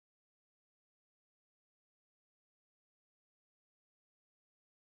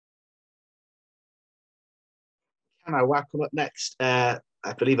Can I welcome up next, I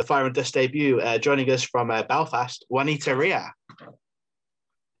believe, a Fire and Dust debut, joining us from Belfast, Juanita Rea. Are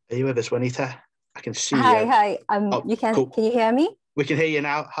you with us, Juanita? I can see Hi, you. hi. Oh, You cool. can you hear me? We can hear you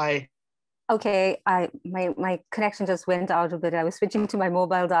now. Hi. Okay, my connection just went out a bit. I was switching to my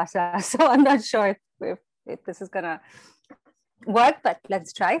mobile data, so I'm not sure if this is gonna work, but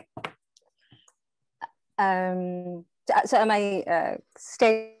let's try. So am I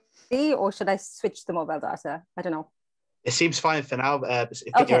steady, or should I switch the mobile data? I don't know. It seems fine for now. I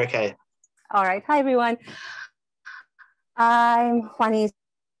think Okay. you're okay. All right. Hi, everyone. I'm Juanita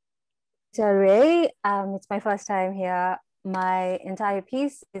Rea. It's my first time here. My entire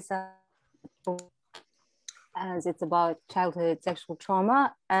piece is as it's about childhood sexual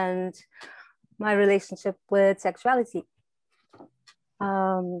trauma and my relationship with sexuality.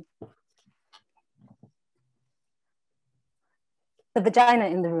 The vagina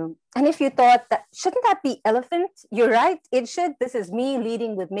in the room. And if you thought that, shouldn't that be elephant? You're right, it should. This is me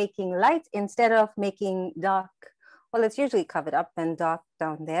leading with making light instead of making dark. Well, it's usually covered up and dark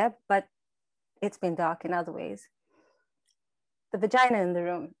down there, but it's been dark in other ways. The vagina in the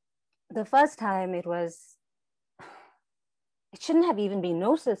room. The first time it shouldn't have even been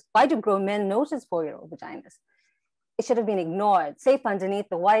noticed. Why do grown men notice 4-year-old vaginas? It should have been ignored, safe underneath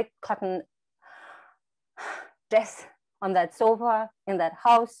the white cotton dress on that sofa in that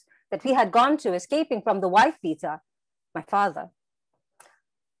house that we had gone to, escaping from the wife beater, my father.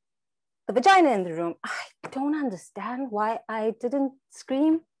 The vagina in the room. I don't understand why I didn't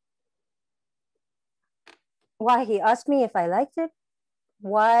scream. Why he asked me if I liked it.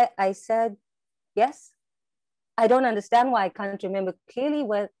 Why I said yes. I don't understand why I can't remember clearly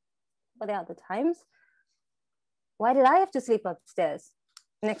were there other times. Why did I have to sleep upstairs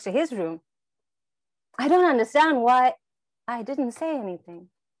next to his room? I don't understand why I didn't say anything.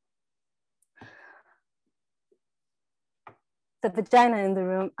 The vagina in the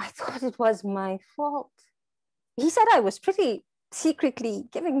room, I thought it was my fault. He said I was pretty, secretly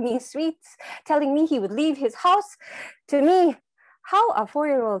giving me sweets, telling me he would leave his house. To me, how are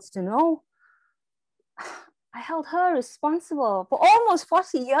 4-year-olds to know? I held her responsible for almost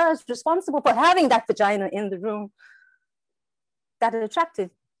 40 years, responsible for having that vagina in the room that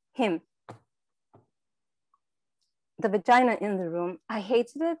attracted him. The vagina in the room, I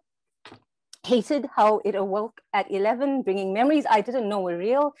hated it. Hated how it awoke at 11, bringing memories I didn't know were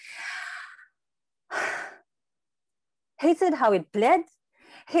real. Hated how it bled.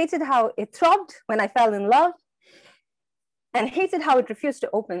 Hated how it throbbed when I fell in love. And hated how it refused to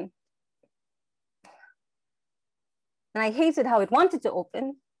open. And I hated how it wanted to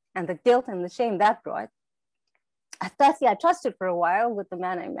open and the guilt and the shame that brought. At 30, I trusted for a while with the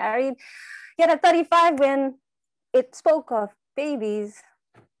man I married. Yet at 35, when it spoke of babies,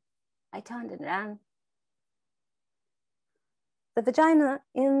 I turned and ran. The vagina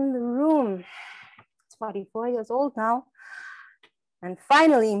in the room. It's 44 years old now. And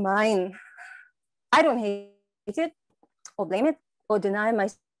finally mine. I don't hate it or blame it or deny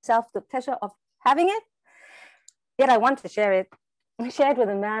myself the pleasure of having it. Yet I want to share it. Share it with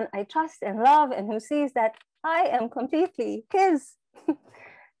a man I trust and love and who sees that I am completely his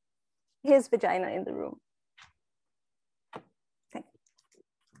vagina in the room. Thank you.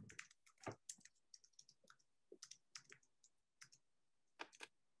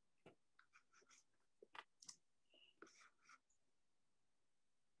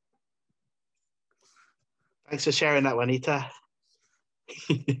 Thanks for sharing that, Juanita.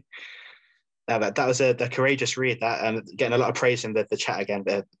 That was a courageous read, that, and getting a lot of praise in the chat again.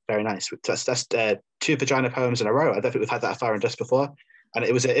 Very nice. That's 2 vagina poems in a row. I don't think we've had that at Fire and Dust before. And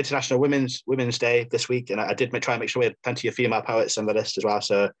it was an International Women's Day this week, and I did try and make sure we had plenty of female poets on the list as well.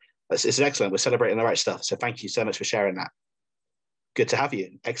 So it's excellent. We're celebrating the right stuff. So thank you so much for sharing that. Good to have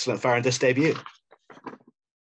you. Excellent Fire and Dust debut.